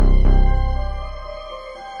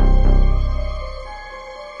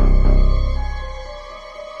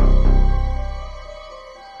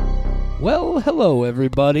Well, hello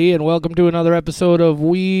everybody, and welcome to another episode of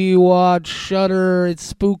We Watch Shudder.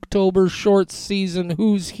 It's Spooktober short season.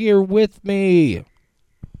 Who's here with me?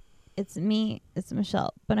 It's me. It's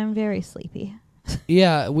Michelle, but I'm very sleepy.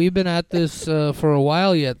 Yeah, we've been at this for a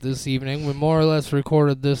while yet this evening. We more or less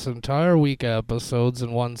recorded this entire week episodes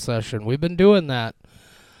in one session. We've been doing that.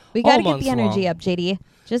 We gotta get the energy up, JD.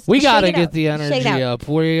 We gotta get the energy up.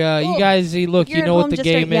 We, you guys, look, you know what the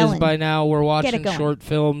game is by now. We're watching short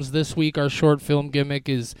films. This week, our short film gimmick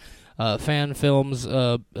is fan films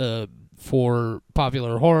for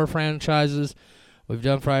popular horror franchises. We've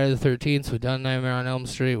done Friday the 13th. We've done Nightmare on Elm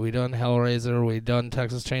Street. We've done Hellraiser. We've done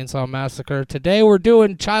Texas Chainsaw Massacre. Today, we're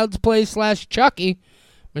doing Child's Play / Chucky.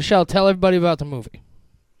 Michelle, tell everybody about the movie.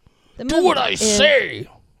 Do what I say.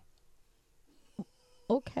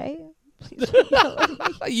 Okay.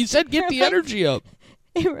 You said get the energy up.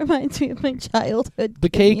 It reminds me of my childhood. The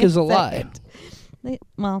cake is a lie.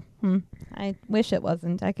 I wish it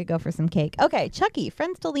wasn't. I could go for some cake. Okay, Chucky,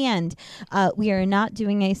 friends till the end. We are not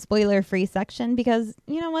doing a spoiler-free section because,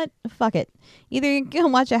 you know what? Fuck it. Either you're going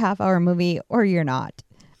to watch a half-hour movie or you're not.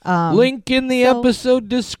 Link in the episode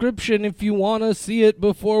description if you want to see it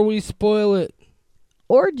before we spoil it.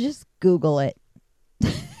 Or just Google it.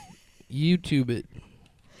 YouTube it.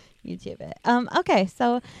 Okay,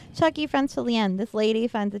 so Chucky, friends till the end. This lady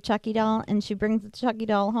finds a Chucky doll, and she brings the Chucky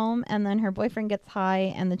doll home, and then her boyfriend gets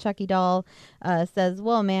high, and the Chucky doll says,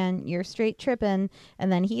 whoa, man, you're straight tripping,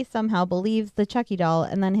 and then he somehow believes the Chucky doll,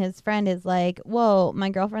 and then his friend is like, whoa, my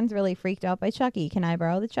girlfriend's really freaked out by Chucky. Can I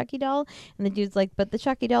borrow the Chucky doll? And the dude's like, but the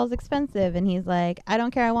Chucky doll's expensive, and he's like, I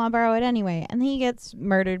don't care, I want to borrow it anyway, and he gets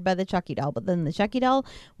murdered by the Chucky doll, but then the Chucky doll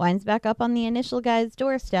winds back up on the initial guy's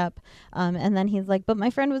doorstep, and then he's like, but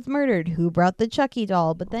my friend was murdered. Who brought the Chucky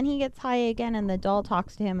doll? But then he gets high again and the doll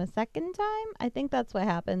talks to him a second time. I think that's what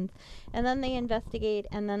happens. And then they investigate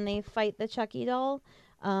and then they fight the Chucky doll.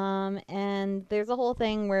 And there's a whole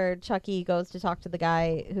thing where Chucky goes to talk to the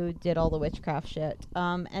guy who did all the witchcraft shit.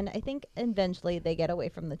 And I think eventually they get away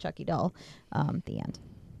from the Chucky doll. The end.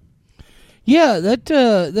 Yeah,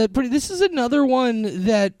 this is another one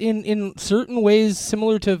that in certain ways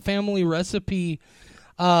similar to Family Recipe.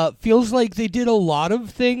 Feels like they did a lot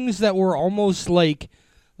of things that were almost like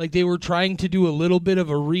they were trying to do a little bit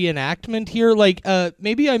of a reenactment here. Like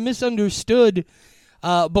maybe I misunderstood,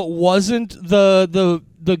 but wasn't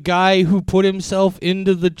the guy who put himself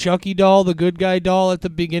into the Chucky doll, the good guy doll at the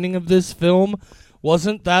beginning of this film,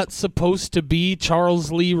 wasn't that supposed to be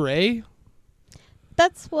Charles Lee Ray?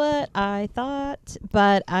 That's what I thought,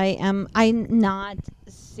 but I'm not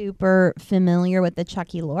super familiar with the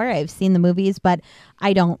Chucky lore. I've seen the movies, but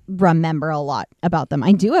I don't remember a lot about them.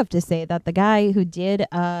 I do have to say that the guy who did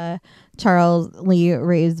Charles Lee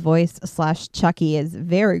Ray's voice / Chucky is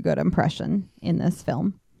very good impression in this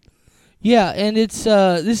film. Yeah, and it's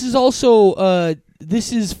this is also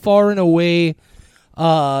this is far and away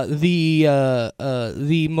the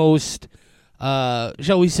most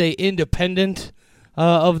shall we say independent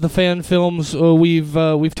of the fan films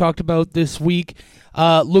we've talked about this week.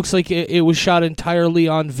 Looks like it was shot entirely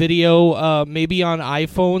on video, maybe on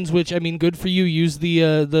iPhones, which, I mean, good for you. Use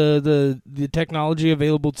the technology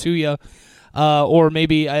available to you. Or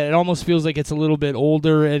maybe it almost feels like it's a little bit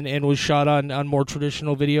older and was shot on more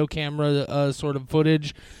traditional video camera sort of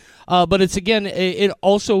footage. But it's, again, it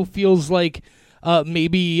also feels like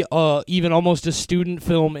maybe even almost a student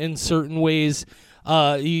film in certain ways.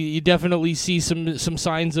 You definitely see some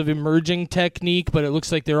signs of emerging technique, but it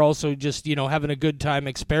looks like they're also just, having a good time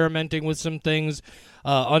experimenting with some things,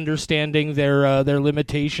 understanding their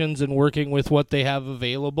limitations and working with what they have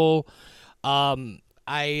available. The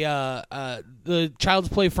Child's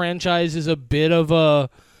Play franchise is a bit of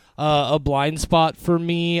a blind spot for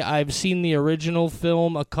me. I've seen the original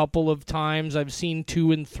film a couple of times. I've seen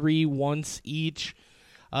 2 and 3 once each,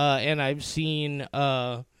 and I've seen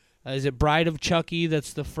is it Bride of Chucky?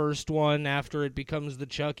 That's the first one after it becomes the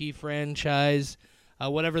Chucky franchise.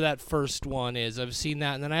 Whatever that first one is. I've seen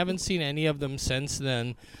that, and then I haven't seen any of them since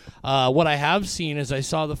then. What I have seen is I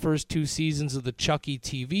saw the first 2 seasons of the Chucky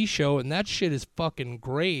TV show, and that shit is fucking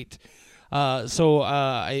great. So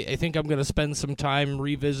I think I'm going to spend some time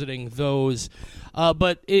revisiting those.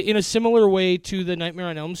 But in a similar way to the Nightmare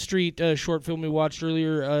on Elm Street short film we watched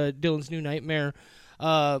earlier, Dylan's New Nightmare,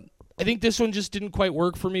 I think this one just didn't quite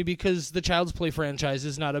work for me because the Child's Play franchise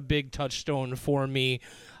is not a big touchstone for me.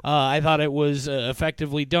 I thought it was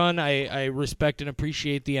effectively done. I respect and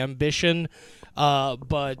appreciate the ambition.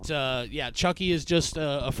 But Chucky is just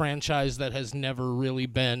a franchise that has never really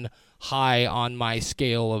been high on my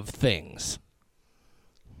scale of things.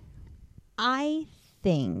 I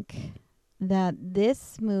think that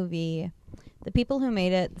this movie, the people who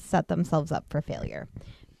made it set themselves up for failure,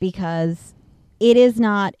 because it is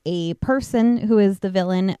not a person who is the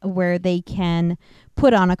villain where they can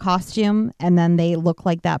put on a costume and then they look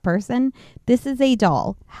like that person. This is a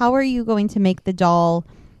doll. How are you going to make the doll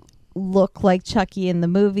look like Chucky in the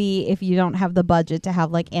movie if you don't have the budget to have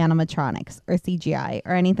like animatronics or CGI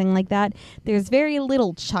or anything like that? There's very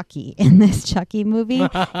little Chucky in this Chucky movie.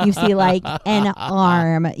 You see like an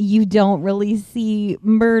arm. You don't really see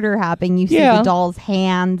murder happen. You see the doll's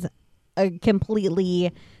hands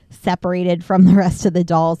completely separated from the rest of the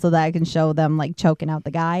doll so that I can show them like choking out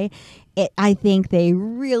the guy. I think they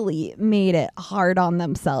really made it hard on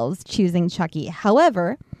themselves choosing Chucky.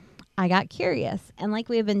 However, I got curious, and like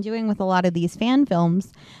we have been doing with a lot of these fan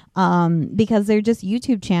films, because they're just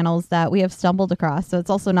YouTube channels that we have stumbled across. So it's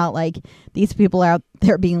also not like these people are out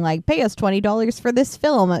there being like, pay us $20 for this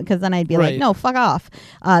film, because then I'd be like, no, fuck off.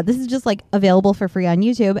 This is just like available for free on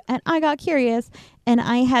YouTube. And I got curious, and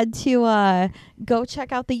I had to go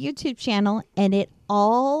check out the YouTube channel, and it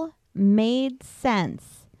all made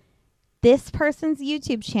sense. This person's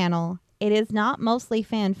YouTube channel, it is not mostly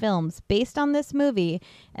fan films. Based on this movie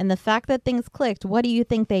and the fact that things clicked, what do you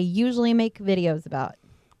think they usually make videos about?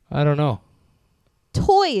 I don't know.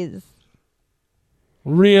 Toys.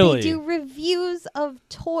 Really? They do reviews of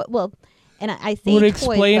toys. Well, and I say would toys,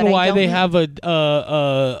 explain but why they have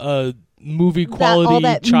a movie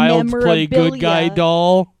quality Child's Play good guy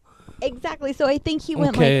doll. Exactly. So I think he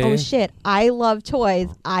went like, oh shit, I love toys.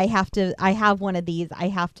 I have one of these. I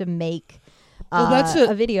have to make that's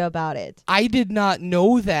a video about it. I did not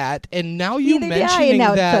know that, and now you Neither mentioning did I, and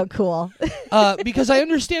now that, it's so cool. because I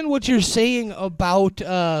understand what you're saying about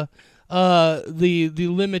the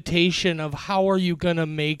limitation of how are you gonna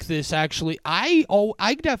make this actually. I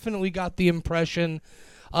definitely got the impression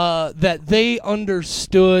that they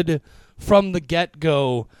understood from the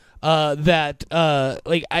get-go that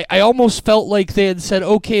like I almost felt like they had said,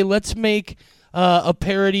 okay, let's make a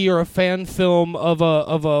parody or a fan film of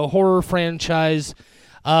a horror franchise.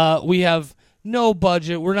 We have no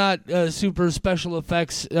budget. We're not super special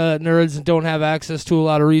effects nerds and don't have access to a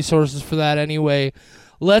lot of resources for that anyway.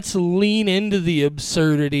 Let's lean into the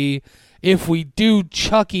absurdity. If we do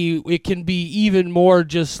Chucky, it can be even more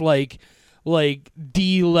just like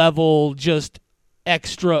D-level, just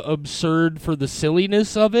extra absurd for the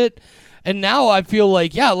silliness of it. And now I feel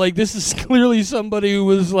like, this is clearly somebody who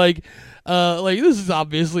was like, this is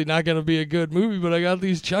obviously not going to be a good movie, but I got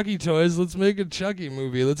these Chucky toys. Let's make a Chucky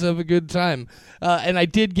movie. Let's have a good time. And I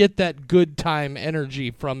did get that good time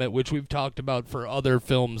energy from it, which we've talked about for other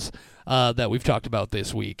films that we've talked about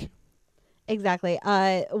this week. Exactly.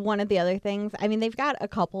 One of the other things, I mean, they've got a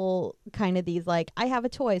couple kind of these, like, I have a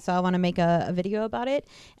toy, so I want to make a video about it.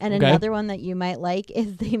 And another one that you might like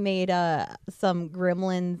is they made some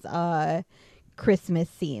Gremlins Christmas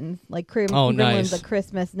scenes, like Gremlins, nice. a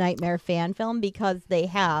Christmas Nightmare fan film, because they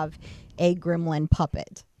have a Gremlin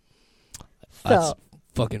puppet. So that's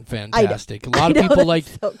fucking fantastic. A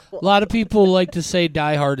lot of people like to say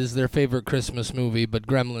Die Hard is their favorite Christmas movie, but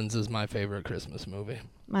Gremlins is my favorite Christmas movie.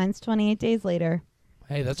 Mine's 28 Days Later.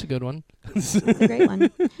 Hey, that's a good one. It's a great one.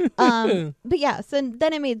 But yeah, so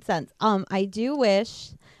then it made sense.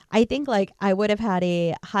 I think like I would have had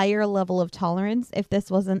a higher level of tolerance if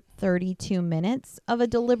this wasn't 32 minutes of a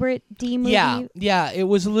deliberate D movie. Yeah, it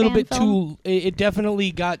was a little bit film. too. It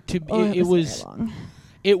definitely got to. It was very long.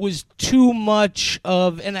 It was too much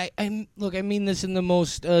of, and I mean this in the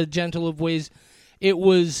most gentle of ways. It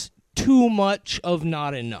was too much of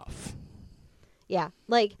not enough. Yeah,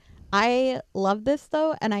 like I love this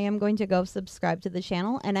though, and I am going to go subscribe to the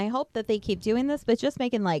channel, and I hope that they keep doing this, but just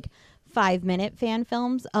making like 5-minute fan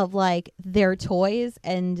films of like their toys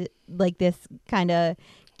and like this kind of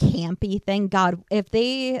campy thing. God, if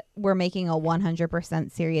they were making a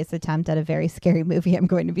 100% serious attempt at a very scary movie, I'm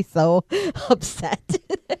going to be so upset.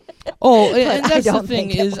 And that's the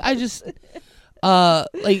thing is, I just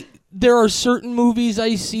like there are certain movies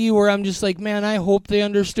I see where I'm just like, man, I hope they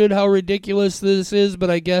understood how ridiculous this is, but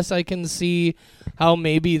I guess I can see how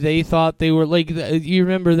maybe they thought they were like, you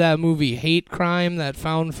remember that movie Hate Crime, that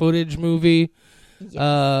found footage movie?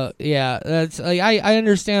 Yes. That's like, I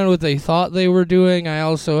understand what they thought they were doing. I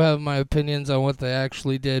also have my opinions on what they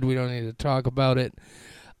actually did. We don't need to talk about it.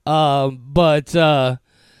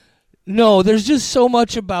 No, there's just so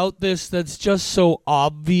much about this that's just so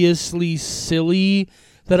obviously silly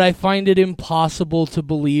that I find it impossible to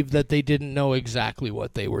believe that they didn't know exactly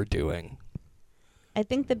what they were doing. I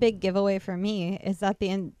think the big giveaway for me is that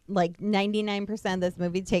 99% of this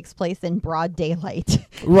movie takes place in broad daylight.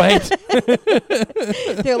 Right.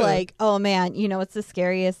 They're like, oh man, it's the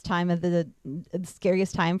scariest time of the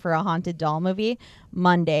scariest time for a haunted doll movie,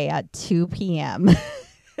 Monday at 2 p.m.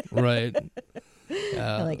 Right.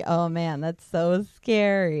 They're like, oh man, that's so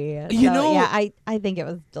scary. I think it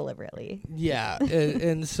was deliberately. Yeah,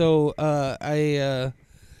 and so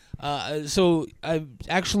so I'm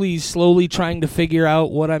actually slowly trying to figure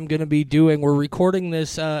out what I'm going to be doing. We're recording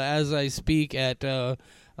this as I speak at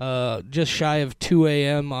just shy of 2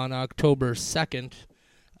 a.m. on October 2nd.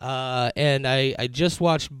 And I just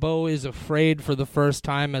watched Beau is Afraid for the first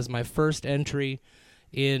time as my first entry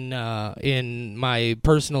in my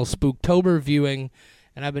personal Spooktober viewing.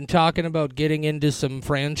 And I've been talking about getting into some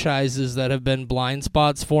franchises that have been blind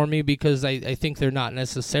spots for me because I think they're not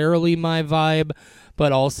necessarily my vibe,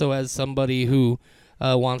 but also as somebody who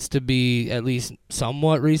wants to be at least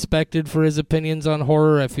somewhat respected for his opinions on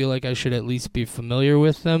horror, I feel like I should at least be familiar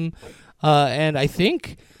with them. And I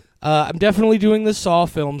think I'm definitely doing the Saw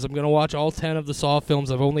films. I'm going to watch all 10 of the Saw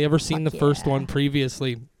films. I've only ever seen the first one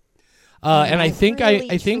previously. And I think I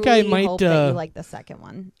might hope that you like the second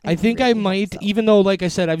one. I think I might, even though, like I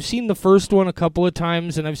said, I've seen the first one a couple of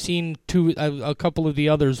times and I've seen a couple of the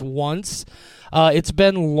others once. It's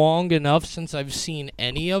been long enough since I've seen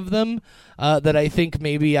any of them that I think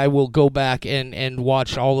maybe I will go back and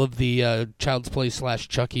watch all of the Child's Play /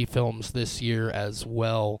 Chucky films this year as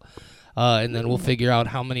well. And then we'll figure out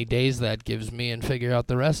how many days that gives me and figure out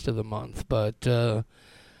the rest of the month. But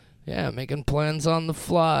yeah, making plans on the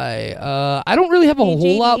fly. I don't really have a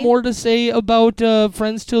whole lot more to say about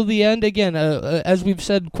Friends Till the End. Again, as we've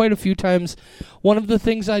said quite a few times, one of the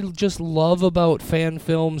things I just love about fan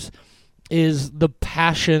films is the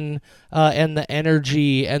passion and the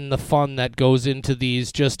energy and the fun that goes into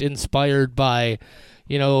these, just inspired by,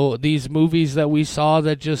 these movies that we saw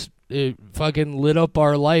that just fucking lit up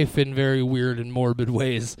our life in very weird and morbid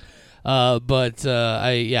ways.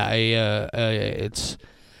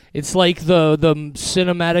 It's like the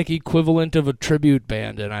cinematic equivalent of a tribute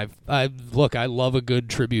band, and I love a good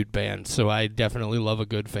tribute band, so I definitely love a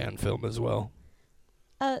good fan film as well.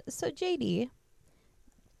 So JD,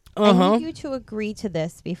 I need you to agree to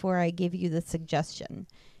this before I give you the suggestion.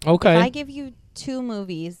 Okay. If I give you 2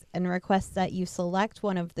 movies and request that you select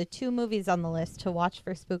one of the 2 movies on the list to watch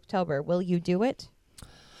for Spooktober, will you do it?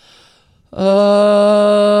 There's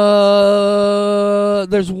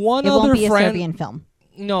one other. It won't be a friend. Serbian film.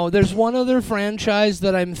 No, there's one other franchise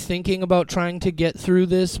that I'm thinking about trying to get through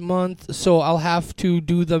this month, so I'll have to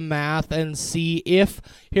do the math and see if...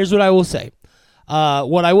 Here's what I will say.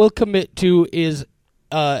 What I will commit to is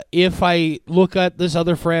if I look at this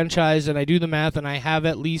other franchise and I do the math and I have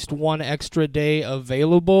at least one extra day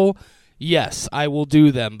available, yes, I will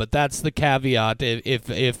do them. But that's the caveat. If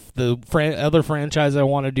the other franchise I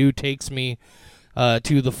want to do takes me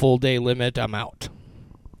to the full day limit, I'm out.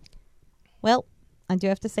 Well, I do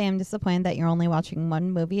have to say I'm disappointed that you're only watching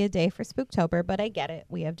one movie a day for Spooktober, but I get it.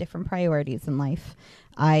 We have different priorities in life.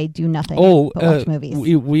 I do nothing but watch movies.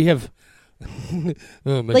 We have...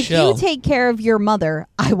 Michelle. Like, you take care of your mother,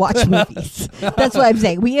 I watch movies. That's what I'm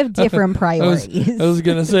saying. We have different priorities. I was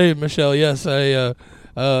going to say, Michelle, yes, I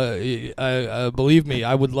believe me,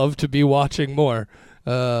 I would love to be watching more.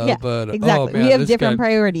 But, exactly. Oh, man, we have different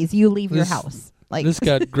priorities. You leave your house. Like, this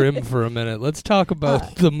got grim for a minute. Let's talk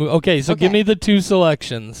about the movie. Okay, so give me the 2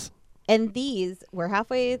 selections. And these, we're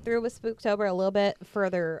halfway through with Spooktober, a little bit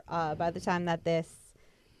further by the time that this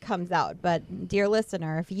comes out. But, dear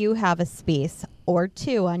listener, if you have a space or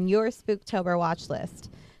 2 on your Spooktober watch list,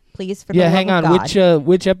 please, for the love hang on. of God.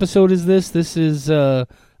 Which episode is this? This is the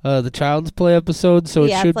Child's Play episode, so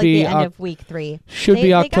it should be the end of week 3. Should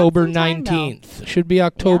be October 19th. Should be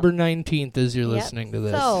October 19th as you're listening to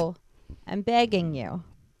this. So, I'm begging you.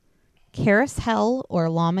 Carousel or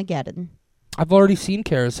Lamageddon? I've already seen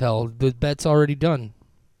Carousel. The bet's already done.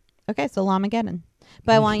 Okay, so Lamageddon.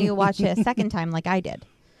 But I want you to watch it a second time like I did.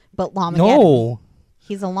 But Lamageddon. No.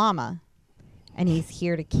 He's a llama. And he's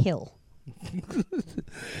here to kill.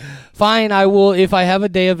 Fine, I will. If I have a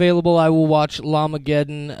day available, I will watch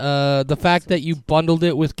Lamageddon. The fact that you bundled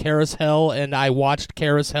it with Carousel, and I watched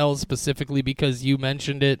Carousel specifically because you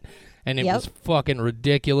mentioned it, and it was fucking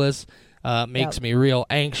ridiculous. Makes me real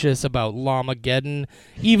anxious about Lamageddon,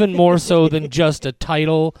 even more so than just a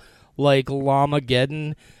title like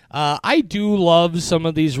Lamageddon. I do love some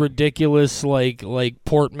of these ridiculous, like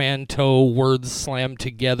portmanteau words slammed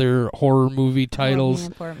together horror movie titles.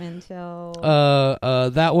 Portmanteau.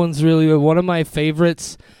 That one's really one of my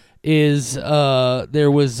favorites. is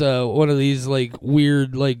there was one of these like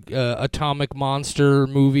weird like atomic monster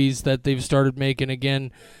movies that they've started making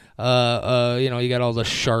again. You got all the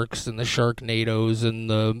sharks and the Sharknadoes and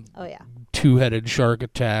the two-headed shark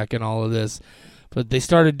attack and all of this. But they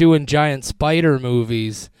started doing giant spider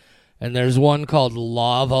movies, and there's one called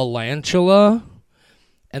Lava-Lantula.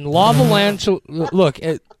 And Lava-Lantula, look,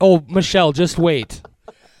 Michelle, just wait.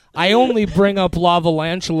 I only bring up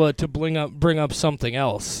Lava-Lantula to bring up something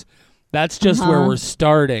else. That's just where we're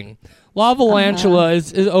starting. Lava-Lantula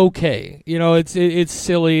is okay. You know, it's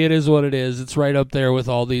silly. It is what it is. It's right up there with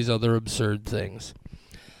all these other absurd things.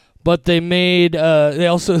 But they made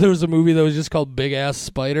there was a movie that was just called Big Ass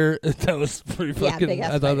Spider. That was pretty fucking.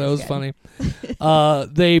 I thought that was funny.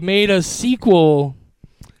 They made a sequel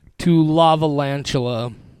to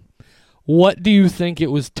Lava-Lantula. What do you think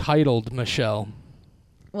it was titled, Michelle?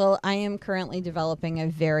 Well, I am currently developing a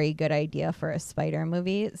very good idea for a spider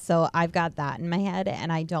movie, so I've got that in my head,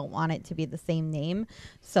 and I don't want it to be the same name,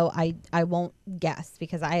 so I won't guess,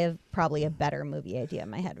 because I have probably a better movie idea in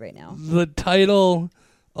my head right now. The title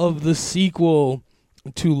of the sequel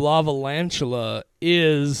to Lava-Lantula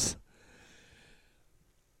is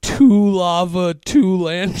Two Lava, Two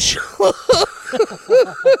Lantula.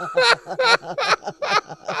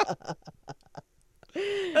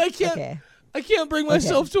 I can't bring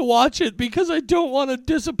myself to watch it because I don't want to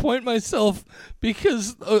disappoint myself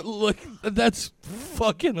because, look, that's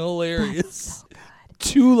fucking hilarious. That's so good.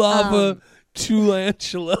 Two Lava, Two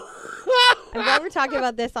Lantula. I'm glad we're talking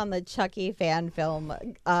about this on the Chucky fan film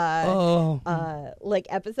episode,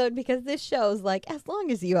 because this shows like, as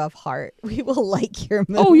long as you have heart, we will like your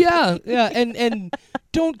movie. Oh yeah, and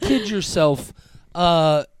don't kid yourself.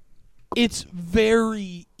 It's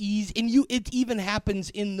very easy, and it even happens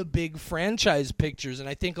in the big franchise pictures, and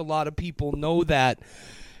I think a lot of people know that.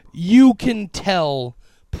 You can tell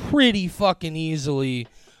pretty fucking easily,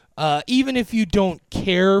 even if you don't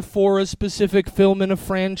care for a specific film in a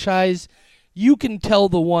franchise, you can tell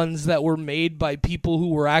the ones that were made by people who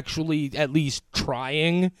were actually at least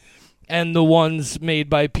trying, and the ones made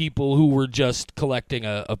by people who were just collecting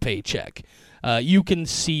a paycheck. You can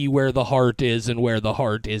see where the heart is and where the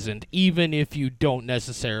heart isn't, even if you don't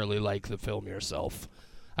necessarily like the film yourself.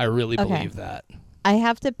 I really believe that. I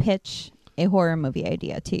have to pitch a horror movie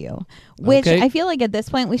idea to you, which I feel like at this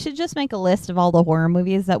point we should just make a list of all the horror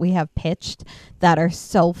movies that we have pitched that are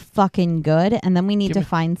so fucking good, and then we need to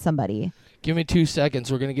find somebody. Give me 2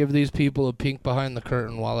 seconds. We're going to give these people a peek behind the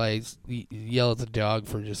curtain while I yell at the dog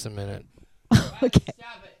for just a minute. Okay.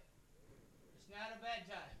 Stop it. It's not a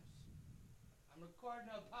bedtime. I'm recording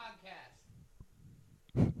a podcast.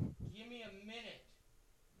 Give me a minute.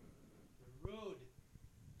 You're rude.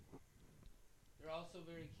 You're also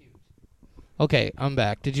very cute. Okay, I'm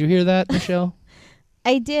back. Did you hear that, Michelle?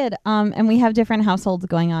 I did, and we have different households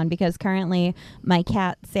going on because currently my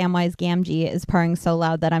cat, Samwise Gamgee, is purring so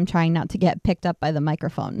loud that I'm trying not to get picked up by the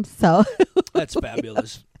microphone. So that's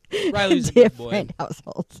fabulous. Riley's a good boy. Different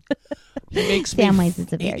households. He makes Samwise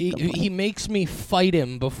is a very good boy. He makes me fight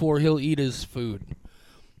him before he'll eat his food.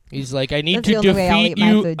 He's like, I need to defeat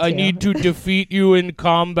you. I need to defeat you in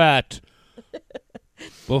combat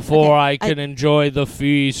before I can enjoy the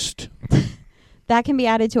feast. That can be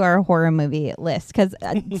added to our horror movie list, because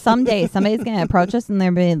someday somebody's going to approach us and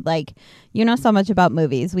they're be like, you know so much about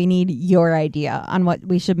movies. We need your idea on what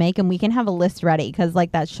we should make, and we can have a list ready, because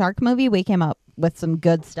like that shark movie, we came up with some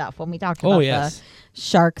good stuff when we talked about the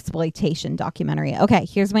shark exploitation documentary. Okay,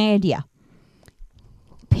 here's my idea.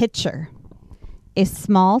 Picture a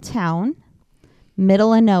small town,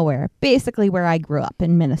 middle of nowhere, basically where I grew up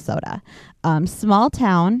in Minnesota. Small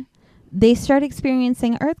town. They start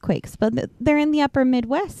experiencing earthquakes, but they're in the upper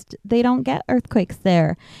Midwest. They don't get earthquakes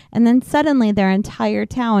there. And then suddenly their entire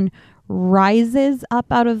town rises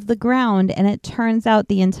up out of the ground, and it turns out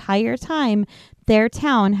the entire time their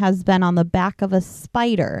town has been on the back of a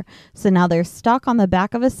spider. So now they're stuck on the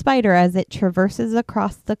back of a spider as it traverses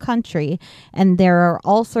across the country. And there are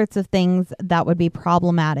all sorts of things that would be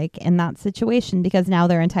problematic in that situation, because now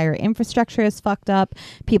their entire infrastructure is fucked up.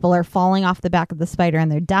 People are falling off the back of the spider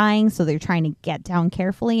and they're dying. So they're trying to get down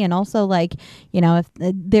carefully. And also, like, you know, if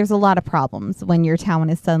there's a lot of problems when your town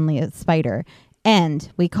is suddenly a spider.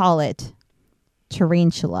 And we call it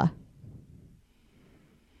tarantula.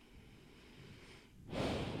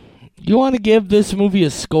 You want to give this movie a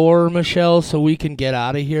score, Michelle, so we can get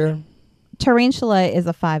out of here? Tarantula is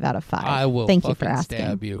a 5 out of 5. I will Thank you for asking.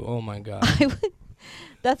 Stab you. Oh my god.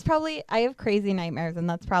 That's probably, I have crazy nightmares, and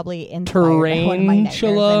that's probably inspired by one of my nightmares,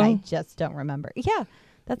 and I just don't remember. Yeah,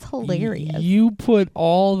 that's hilarious. You put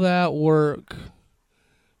all that work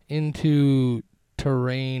into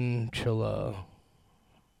Tarantula.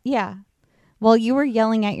 Yeah. While you were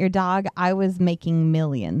yelling at your dog, I was making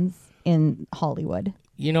millions in Hollywood.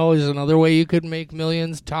 You know, there's another way you could make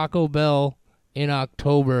millions. Taco Bell in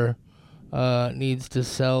October needs to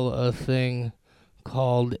sell a thing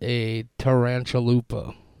called a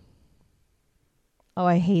tarantalupa. Oh,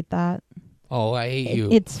 I hate that. Oh, I hate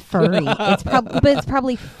you. It's furry. But it's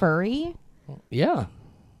probably furry. Yeah.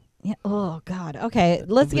 Yeah. Oh God. Okay,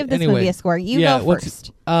 let's give this Anyway, movie a score. You go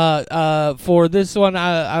first. For this one,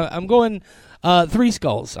 I'm going 3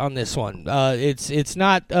 skulls on this one. It's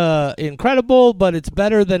not incredible, but it's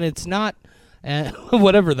better than it's not, and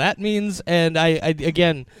whatever that means. And I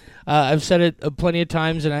again, I've said it plenty of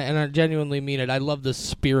times, and I genuinely mean it. I love the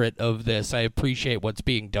spirit of this. I appreciate what's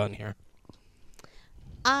being done here.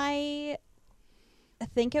 I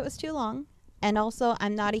think it was too long, and also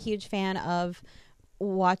I'm not a huge fan of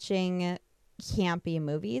watching campy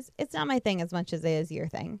movies. It's not my thing as much as it is your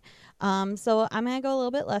thing. So I'm going to go a little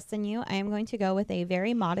bit less than you. I am going to go with a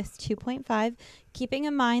very modest 2.5, keeping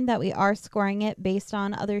in mind that we are scoring it based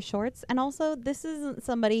on other shorts. And also, this isn't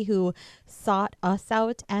somebody who sought us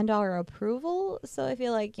out and our approval. So I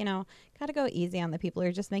feel like, got to go easy on the people who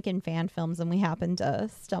are just making fan films and we happen to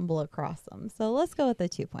stumble across them. So let's go with the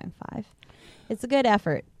 2.5. It's a good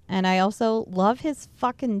effort. And I also love his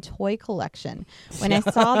fucking toy collection. When I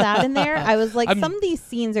saw that in there, I was like, some of these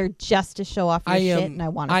scenes are just to show off your shit, and I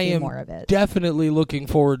want to see more of it. Definitely looking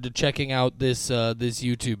forward to checking out this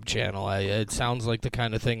YouTube channel. It sounds like the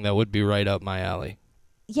kind of thing that would be right up my alley.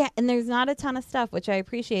 Yeah, and there's not a ton of stuff, which I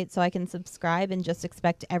appreciate, so I can subscribe and just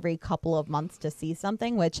expect every couple of months to see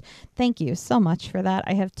something, which thank you so much for that.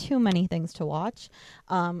 I have too many things to watch.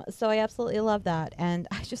 So I absolutely love that, and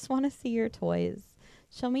I just want to see your toys.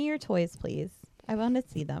 Show me your toys, please. I want to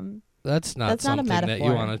see them. That's not something that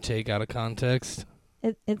you want to take out of context.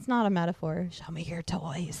 It's not a metaphor. Show me your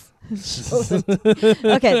toys. Okay,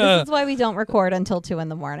 this is why we don't record until 2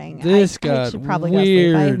 a.m. I should probably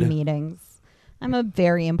weird. Go sleep. I have meetings. I'm a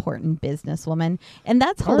very important businesswoman, and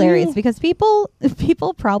that's hilarious because people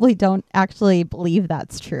probably don't actually believe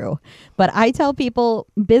that's true. But I tell people,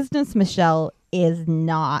 business Michelle is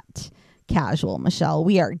not casual Michelle.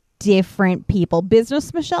 We are different people.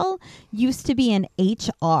 Business Michelle used to be in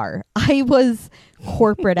HR. I was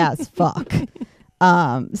corporate as fuck.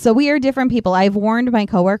 So we are different people. I've warned my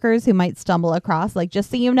coworkers who might stumble across, like,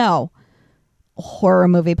 just so you know, horror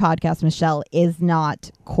movie podcast Michelle is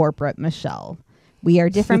not corporate Michelle. We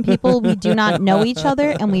are different people. We do not know each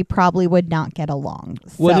other, and we probably would not get along.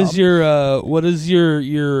 What does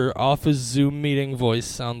your office Zoom meeting voice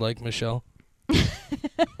sound like, Michelle?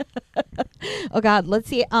 Oh God, let's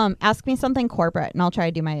see. Ask me something corporate, and I'll try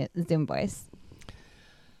to do my Zoom voice.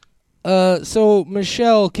 So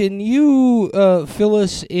Michelle, can you fill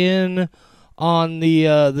us in on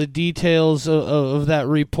the details of that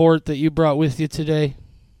report that you brought with you today?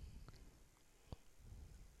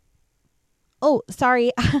 Oh,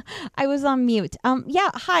 sorry. I was on mute.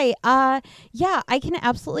 Yeah, hi. Yeah, I can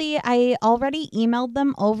absolutely, I already emailed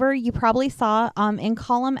them over. You probably saw in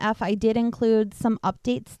column F, I did include some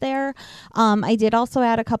updates there. I did also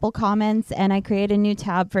add a couple comments, and I created a new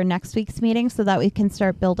tab for next week's meeting so that we can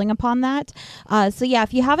start building upon that. So yeah,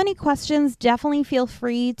 if you have any questions, definitely feel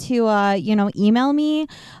free to, email me.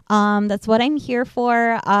 That's what I'm here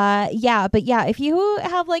for. Yeah, but yeah, if you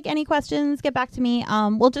have like any questions, get back to me.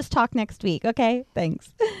 We'll just talk next week. Okay, thanks.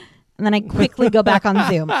 And then I quickly go back on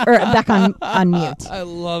Zoom or back on mute. I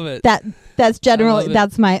love it. That's generally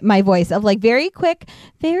that's my voice of like very quick,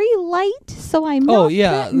 very light. So I'm not. Oh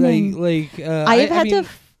yeah,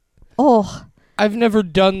 I've never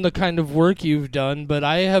done the kind of work you've done, but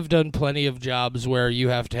I have done plenty of jobs where you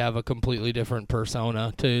have to have a completely different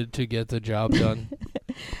persona to get the job done.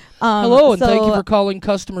 Hello, and thank you for calling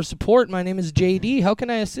customer support. My name is JD. How can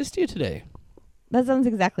I assist you today? That sounds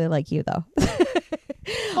exactly like you, though.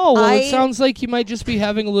 Oh, well, it sounds like you might just be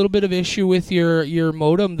having a little bit of issue with your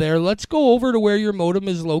modem there. Let's go over to where your modem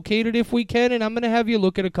is located if we can, and I'm going to have you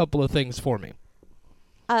look at a couple of things for me.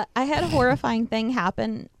 I had a horrifying thing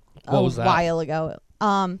happen while ago.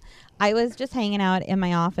 I was just hanging out in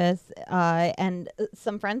my office, and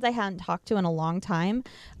some friends I hadn't talked to in a long time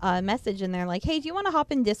messaged, and they're like, hey, do you want to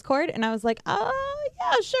hop in Discord? And I was like,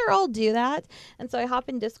 yeah, sure, I'll do that. And so I hop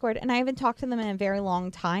in Discord, and I haven't talked to them in a very long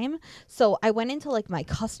time. So I went into like my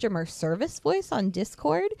customer service voice on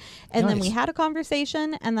Discord, and then we had a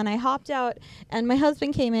conversation, and then I hopped out, and my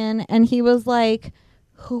husband came in, and he was like,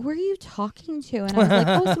 who were you talking to? And I was like,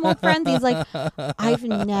 oh, some old friends. He's like, I've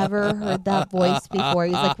never heard that voice before.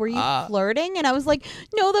 He's like, were you flirting? And I was like,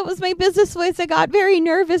 no, that was my business voice. I got very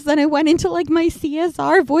nervous. Then I went into like my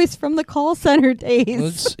CSR voice from the call center days. Well,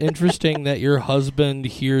 it's interesting that your husband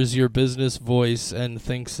hears your business voice and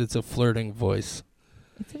thinks it's a flirting voice.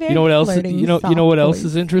 It's a very You know what else? flirting, You know soft what else voice.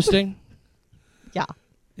 is interesting? Yeah.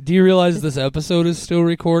 Do you realize this episode is still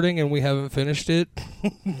recording and we haven't finished it?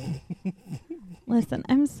 Listen,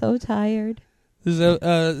 I'm so tired. Man,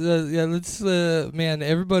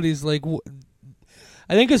 everybody's like,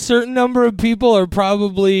 I think a certain number of people are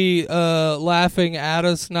probably laughing at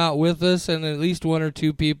us, not with us, and at least one or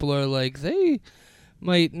two people are like, they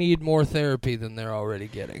might need more therapy than they're already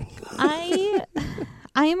getting.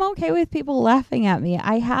 I am okay with people laughing at me.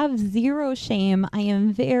 I have zero shame. I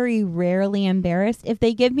am very rarely embarrassed. If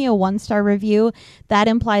they give me a 1-star review, that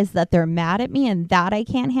implies that they're mad at me and that I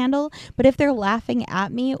can't handle. But if they're laughing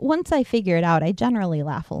at me, once I figure it out, I generally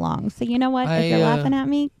laugh along. So you know what? If you're laughing at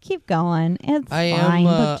me, keep going. It's fine.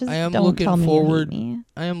 But just don't tell me you hate me.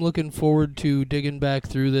 I am looking forward to digging back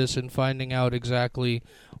through this and finding out exactly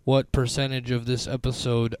what percentage of this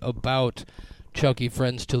episode about Chucky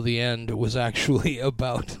Friends Till the End was actually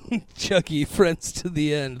about Chucky Friends to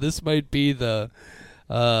the End. This might be the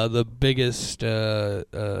biggest.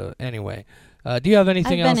 Anyway, do you have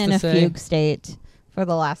anything else to say? I've been in a fugue state for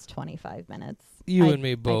the last 25 minutes. You and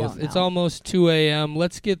me both. It's almost 2 a.m.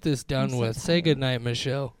 Let's get this done with. Say goodnight,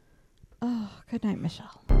 Michelle. Oh, good night,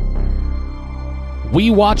 Michelle. We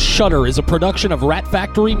Watch Shudder is a production of Rat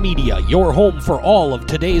Factory Media, your home for all of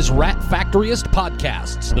today's Rat Factoryist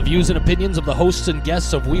podcasts. The views and opinions of the hosts and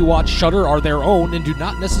guests of We Watch Shudder are their own and do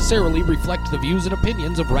not necessarily reflect the views and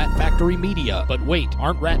opinions of Rat Factory Media. But wait,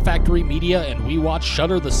 aren't Rat Factory Media and We Watch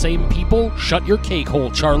Shudder the same people? Shut your cake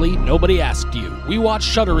hole, Charlie. Nobody asked you. We Watch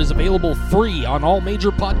Shudder is available free on all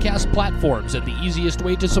major podcast platforms, and the easiest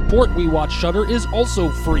way to support We Watch Shudder is also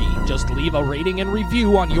free. Just leave a rating and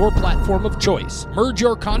review on your platform of choice. Merge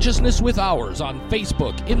your consciousness with ours on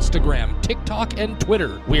Facebook, Instagram, TikTok, and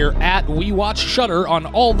Twitter. We're at We Watch Shudder on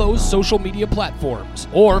all those social media platforms.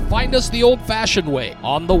 Or find us the old-fashioned way,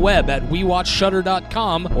 on the web at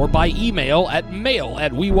wewatchshudder.com or by email at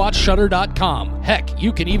mail@wewatchshudder.com. Heck,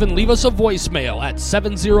 you can even leave us a voicemail at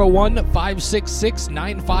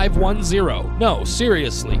 701-566-9510. No,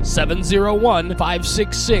 seriously,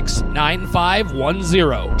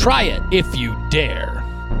 701-566-9510. Try it if you dare.